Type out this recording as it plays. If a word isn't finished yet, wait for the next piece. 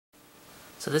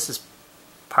So this is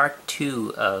part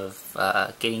 2 of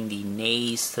getting the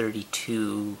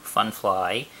Naze32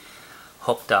 Funfly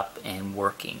hooked up and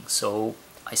working. So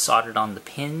I soldered on the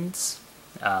pins.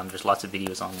 There's lots of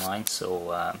videos online,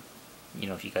 so you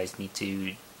know, if you guys need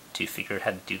to figure out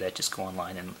how to do that, just go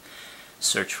online and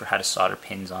search for how to solder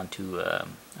pins onto a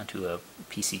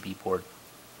PCB board.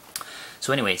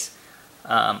 So anyways,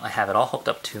 I have it all hooked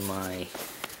up to my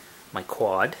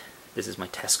quad. This is my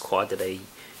test quad that I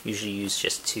usually use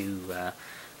just to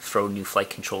throw new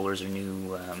flight controllers or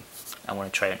new I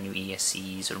want to try out new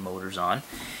ESCs or motors on.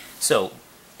 So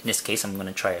in this case, I'm going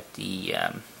to try out the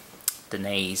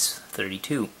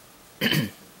Naze32.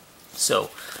 So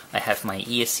I have my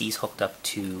ESCs hooked up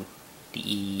to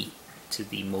the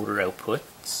motor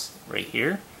outputs right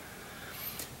here.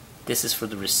 This is for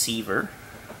the receiver,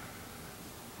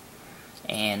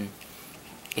 and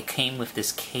it came with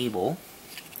this cable,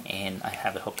 and I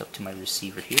have it hooked up to my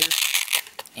receiver here.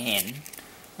 And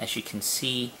as you can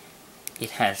see,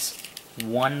 it has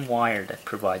one wire that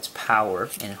provides power,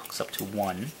 and it hooks up to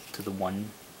the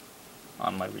one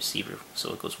on my receiver.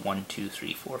 So it goes 1, 2,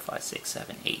 3, 4, 5, 6,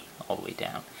 7, 8, all the way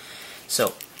down.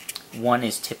 So one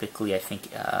is typically, I think,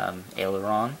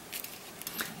 aileron,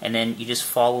 and then you just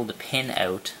follow the pin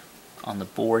out on the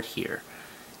board here.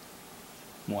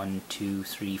 1, 2,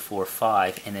 3, 4,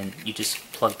 5, and then you just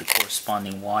plug the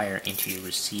corresponding wire into your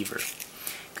receiver.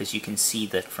 Because you can see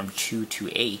that from 2 to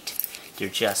 8, they're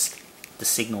just the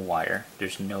signal wire.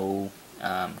 There's no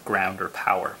ground or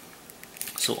power.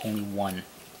 So only one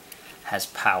has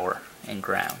power and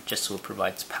ground, just so it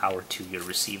provides power to your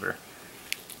receiver.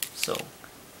 So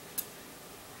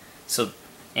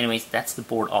anyways, that's the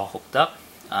board all hooked up.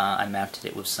 I mounted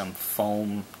it with some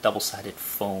foam, double-sided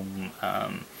foam,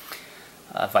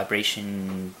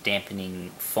 vibration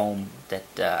dampening foam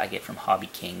that I get from Hobby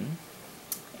King.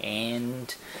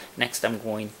 And next I'm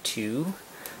going to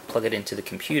plug it into the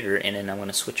computer, and then I'm going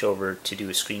to switch over to do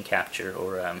a screen capture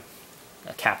or a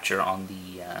capture on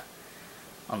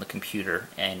the computer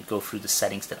and go through the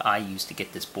settings that I use to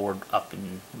get this board up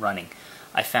and running.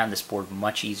 I found this board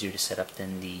much easier to set up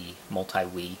than the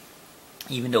multi-Wii.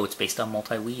 Even though it's based on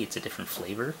multi-Wii, it's a different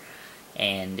flavor,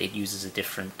 and it uses a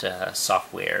different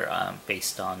software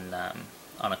based on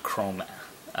a Chrome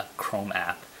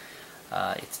app.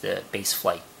 It's the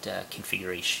Baseflight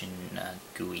configuration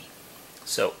GUI.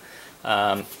 So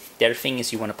the other thing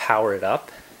is you want to power it up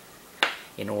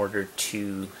in order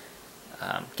to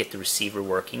get the receiver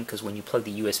working, because when you plug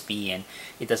the USB in,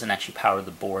 it doesn't actually power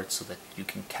the board so that you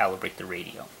can calibrate the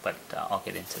radio, but I'll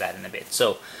get into that in a bit.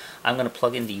 So I'm going to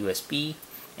plug in the USB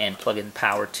and plug in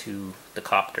power to the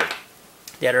copter.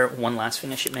 The other one last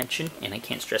thing I should mention, and I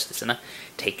can't stress this enough,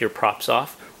 take your props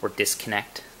off or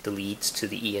disconnect the leads to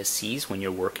the ESCs when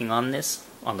you're working on this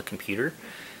on the computer,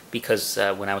 because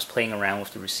when I was playing around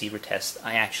with the receiver test,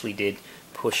 I actually did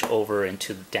push over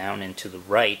down into the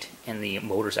right, and the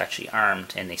motor's actually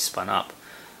armed and they spun up,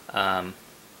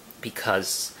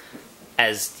 because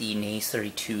as the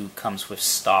Naze32 comes with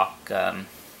stock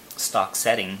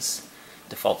settings,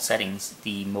 default settings,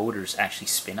 the motors actually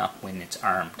spin up when it's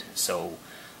armed. So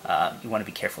you want to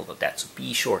be careful about that. So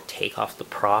be sure, take off the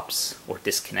props or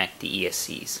disconnect the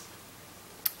ESCs.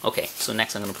 Okay, so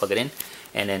next I'm going to plug it in,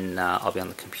 and then I'll be on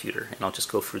the computer, and I'll just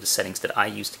go through the settings that I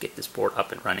use to get this board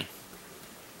up and running.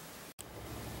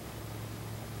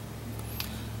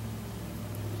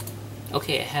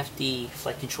 Okay, I have the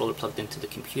flight controller plugged into the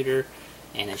computer,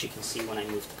 and as you can see, when I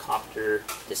move the copter,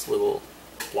 this little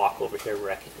block over here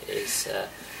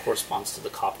corresponds to the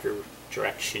copter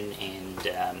direction and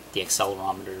the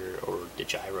accelerometer or the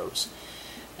gyros.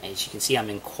 As you can see, I'm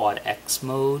in quad X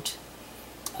mode.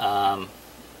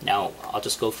 Now I'll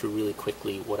just go through really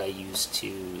quickly what I use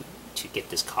to get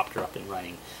this copter up and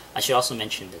running. I should also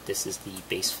mention that this is the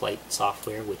Baseflight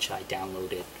software, which I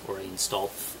downloaded or I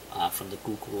installed from the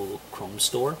Google Chrome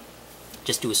store.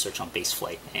 Just do a search on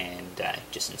Baseflight and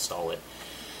just install it.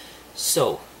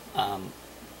 So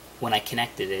when I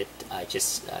connected it, I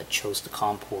just chose the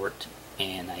COM port,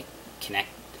 and I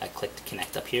clicked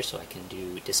connect up here so I can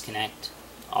do disconnect.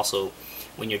 Also,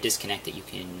 when you're disconnected, you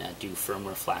can do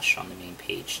firmware flash on the main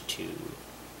page to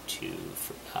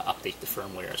update the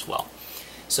firmware as well.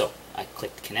 So I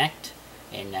clicked connect,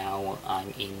 and now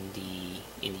I'm in the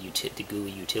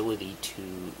GUI utility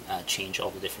to change all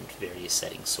the different various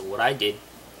settings. So what I did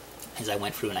is I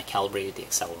went through and I calibrated the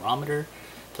accelerometer,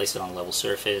 placed it on a level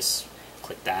surface,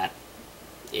 clicked that,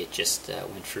 it just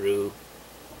went through,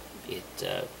 it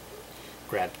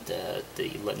grabbed the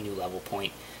new level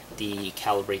point, the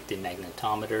calibrate the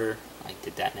magnetometer, I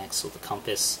did that next, so the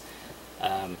compass,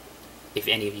 if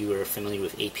any of you are familiar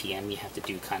with APM, you have to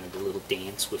do kind of the little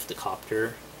dance with the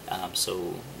copter.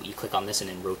 So you click on this and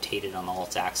then rotate it on all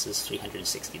its axes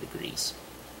 360 degrees.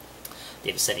 They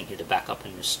have a setting here to back up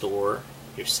and restore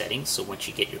your settings, so once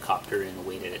you get your copter in a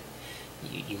way that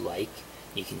you like,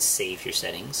 you can save your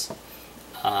settings.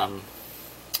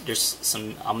 There's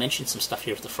some, I'll mention some stuff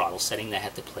here with the throttle setting that I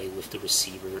had to play with the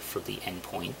receiver for the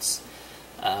endpoints.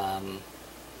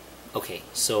 Okay,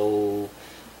 so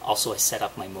also I set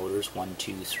up my motors 1,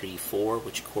 2, 3, 4,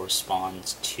 which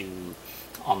corresponds to,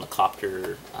 on the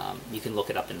copter, you can look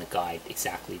it up in the guide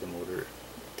exactly the motor,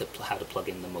 how to plug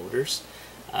in the motors.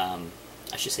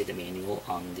 I should say the manual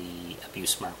on the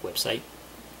Abusemark website,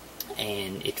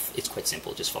 and it's quite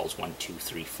simple. It just follows 1, 2,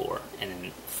 3, 4, and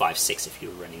then 5, 6 if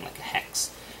you're running like a hex.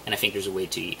 And I think there's a way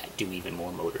to do even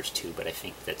more motors too, but I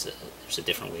think there's a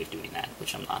different way of doing that,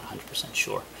 which I'm not 100%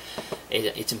 sure.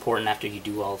 It's important after you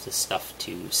do all of this stuff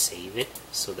to save it,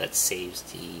 so that saves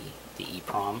the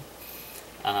EEPROM.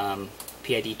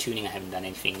 PID tuning, I haven't done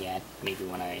anything yet. Maybe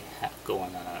when I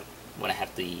when I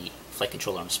have the flight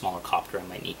controller on a smaller copter, I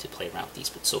might need to play around with these,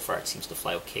 but so far it seems to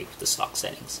fly okay with the stock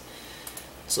settings.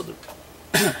 So the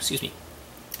excuse me,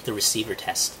 the receiver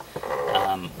test.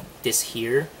 This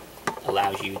here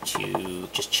allows you to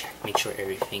just check, make sure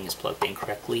everything is plugged in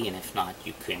correctly, and if not,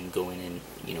 you can go in and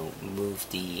move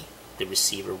the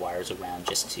receiver wires around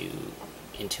just to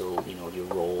until your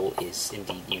roll is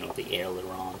indeed the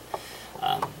aileron.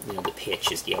 The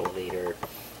pitch is the elevator,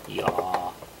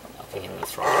 yaw. Okay, and the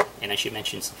throttle. And I should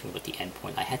mention something about the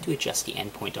endpoint. I had to adjust the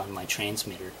endpoint on my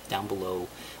transmitter down below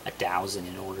 1,000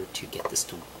 in order to get this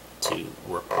to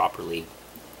work properly.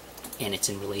 And it's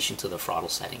in relation to the throttle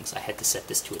settings. I had to set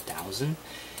this to 1,000,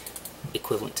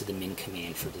 equivalent to the min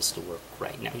command for this to work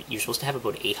right. Now, you're supposed to have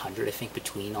about 800, I think,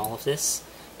 between all of this,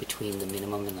 between the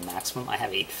minimum and the maximum. I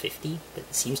have 850, but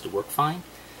it seems to work fine.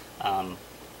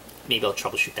 Maybe I'll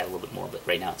troubleshoot that a little bit more, but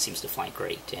right now it seems to fly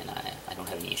great, and I don't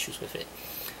have any issues with it.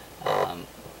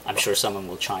 I'm sure someone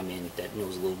will chime in that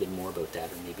knows a little bit more about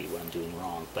that, or maybe what I'm doing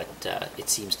wrong, but it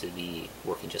seems to be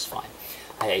working just fine.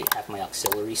 I have my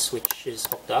auxiliary switches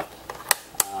hooked up.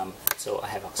 So I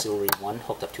have auxiliary 1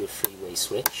 hooked up to a freeway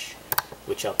switch,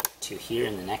 which up to here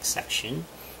in the next section.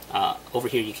 Over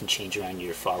here you can change around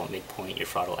your throttle midpoint, your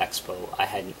throttle expo.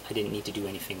 I didn't need to do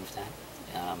anything with that.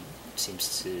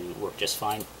 Seems to work just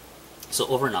fine. So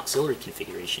over in auxiliary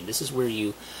configuration, this is where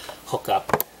you hook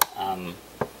up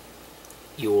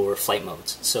your flight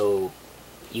modes. So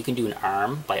you can do an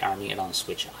arm by arming it on a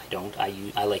switch. I don't.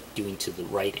 I like doing to the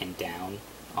right and down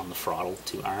on the throttle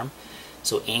to arm.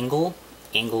 So angle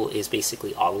is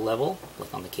basically auto level,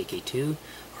 like on the KK2.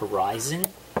 Horizon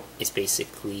is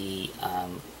basically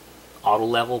auto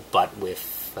level, but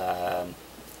with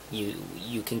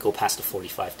you can go past the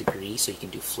 45 degrees, so you can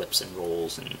do flips and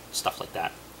rolls and stuff like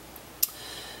that.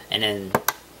 And then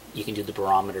you can do the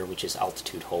barometer, which is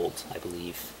altitude hold, I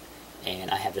believe. And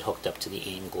I have it hooked up to the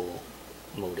angle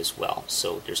mode as well.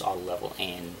 So there's auto level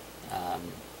and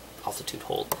altitude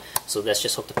hold. So that's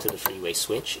just hooked up to the freeway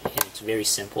switch, and it's very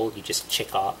simple. You just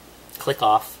click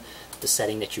off the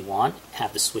setting that you want,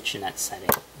 have the switch in that setting,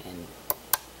 and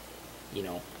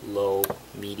low,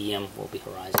 medium will be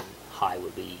horizon, high will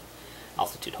be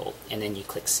altitude hold, and then you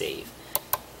click save.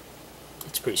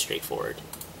 It's pretty straightforward.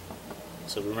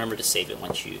 So remember to save it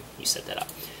once you set that up.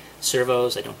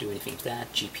 Servos, I don't do anything with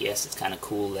that. GPS, it's kind of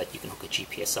cool that you can hook a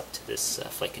GPS up to this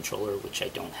flight controller, which I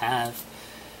don't have.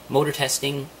 Motor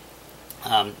testing,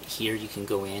 here you can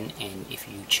go in, and if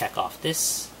you check off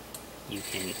this, you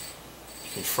can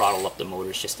throttle up the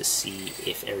motors just to see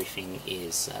if everything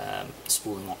is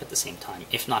spooling up at the same time.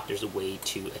 If not, there's a way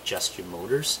to adjust your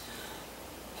motors.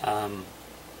 There's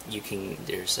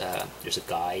a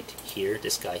guide here.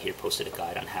 This guy here posted a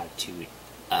guide on how to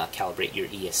calibrate your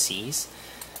ESCs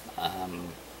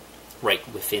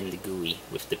right within the GUI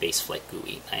with the Baseflight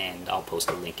GUI, and I'll post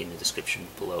a link in the description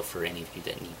below for any of you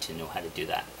that need to know how to do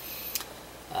that.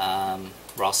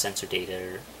 Raw sensor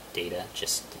data,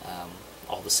 just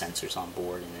all the sensors on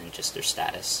board, and then just their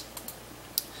status.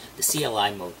 The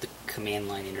CLI mode, the command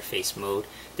line interface mode,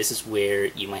 this is where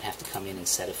you might have to come in and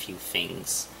set a few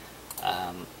things.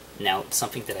 Now,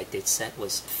 something that I did set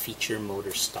was feature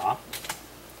motor stop,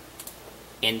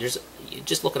 and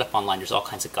just look it up online. There's all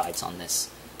kinds of guides on this,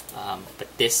 but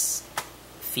this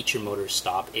feature motor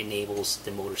stop enables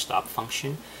the motor stop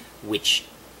function, which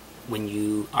when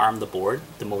you arm the board,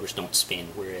 the motors don't spin,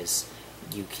 whereas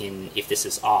you can, if this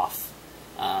is off,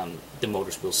 the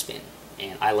motors will spin,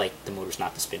 and I like the motors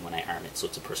not to spin when I arm it, so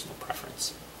it's a personal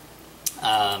preference.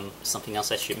 Something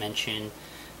else I should mention,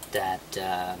 that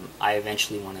I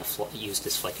eventually want to use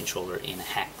this flight controller in a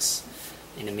hex.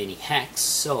 in a mini hex,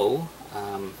 so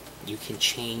you can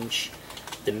change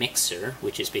the mixer,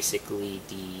 which is basically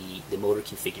the motor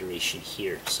configuration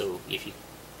here. So if you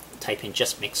type in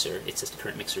just mixer, it says the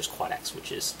current mixer is quad X,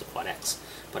 which is the quad X.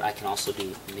 But I can also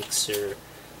do mixer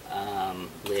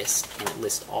list, and it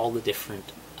lists all the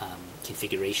different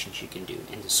configurations you can do.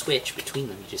 And to switch between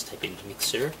them, you just type in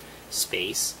mixer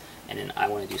space, and then I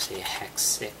want to do, say, a hex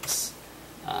 6,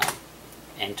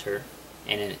 enter,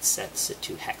 and then it sets it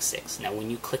to hex 6. Now when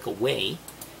you click away,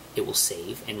 it will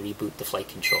save and reboot the flight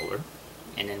controller,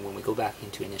 and then when we go back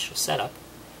into initial setup,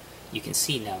 you can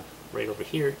see now right over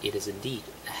here it is indeed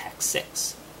a hex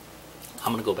 6.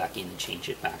 I'm going to go back in and change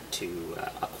it back to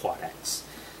a quad X.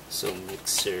 So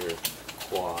mixer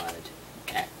quad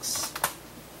X.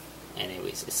 And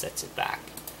anyways, it sets it back.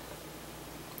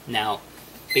 Now,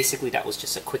 basically that was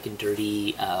just a quick and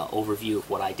dirty overview of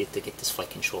what I did to get this flight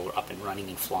controller up and running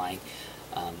and flying.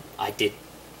 I did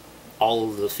all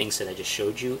of the things that I just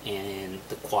showed you, and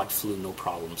the quad flew no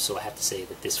problem. So I have to say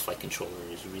that this flight controller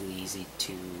is really easy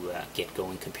to get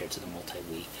going compared to the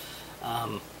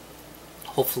multi-Wii.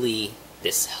 Hopefully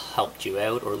this helped you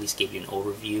out, or at least gave you an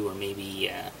overview, or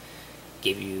maybe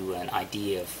gave you an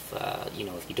idea of, you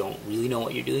know, if you don't really know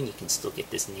what you're doing, you can still get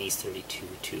this Naze32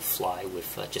 to fly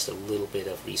with just a little bit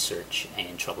of research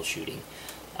and troubleshooting.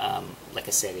 Like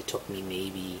I said, it took me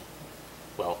maybe,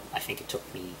 well, I think it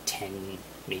took me 10,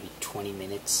 maybe 20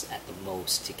 minutes at the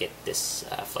most to get this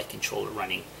flight controller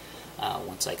running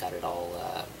once I got it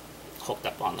all hooked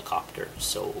up on the copter.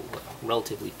 So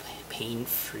relatively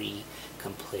pain-free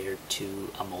compared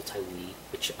to a multi-Wii,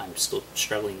 which I'm still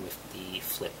struggling with the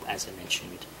flip, as I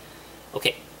mentioned.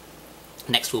 Okay,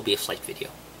 next will be a flight video.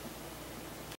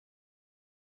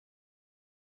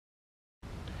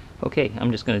 Okay,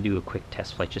 I'm just going to do a quick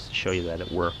test flight just to show you that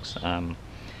it works.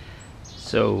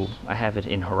 So I have it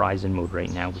in horizon mode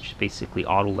right now, which is basically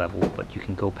auto level, but you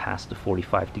can go past the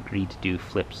 45 degree to do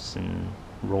flips and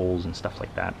rolls and stuff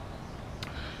like that.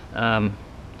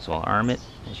 So I'll arm it.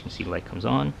 As you can see, the light comes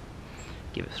on.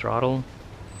 Give it throttle.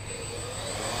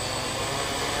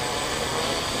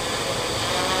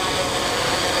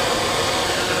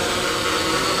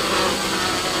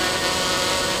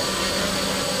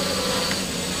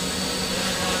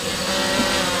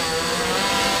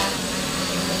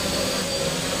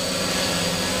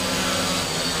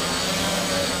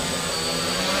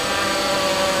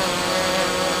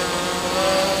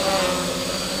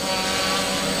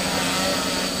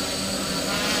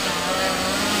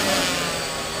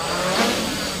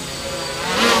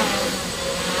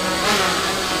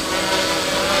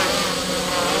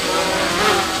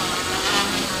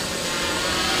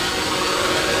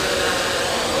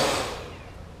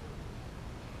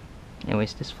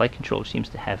 Anyways, this flight controller seems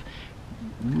to have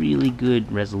really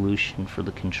good resolution for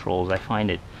the controls. I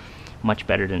find it much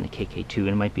better than the KK2, and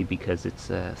it might be because it's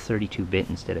 32-bit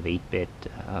instead of 8-bit.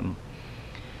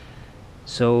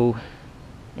 So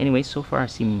anyway, so far I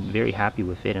seem very happy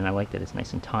with it, and I like that it's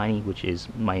nice and tiny, which is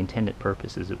my intended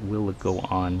purpose. Is it will go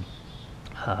on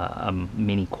a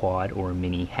mini quad or a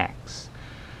mini hex.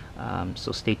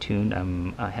 So stay tuned.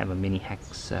 I have a mini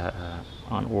hex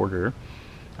on order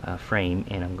frame,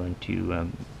 and I'm going to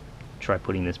try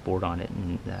putting this board on it.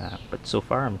 And but so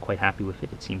far I'm quite happy with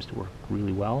it. It seems to work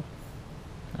really well.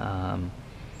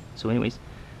 So anyways,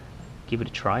 give it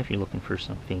a try if you're looking for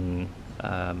something.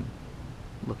 A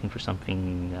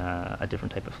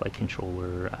different type of flight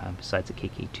controller besides a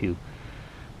KK2.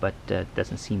 But it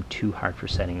doesn't seem too hard for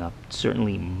setting up.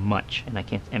 Certainly much, and I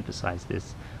can't emphasize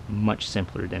this, much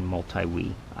simpler than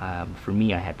multi-Wii. For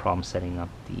me, I had problems setting up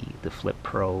the Flip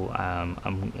Pro,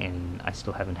 and I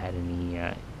still haven't had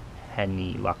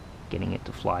any luck getting it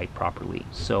to fly properly.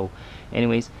 So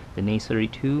anyways, the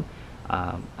Naze32,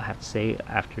 I have to say,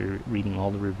 after reading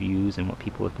all the reviews and what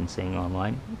people have been saying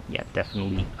online, yeah,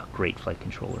 definitely a great flight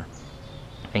controller.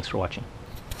 Thanks for watching.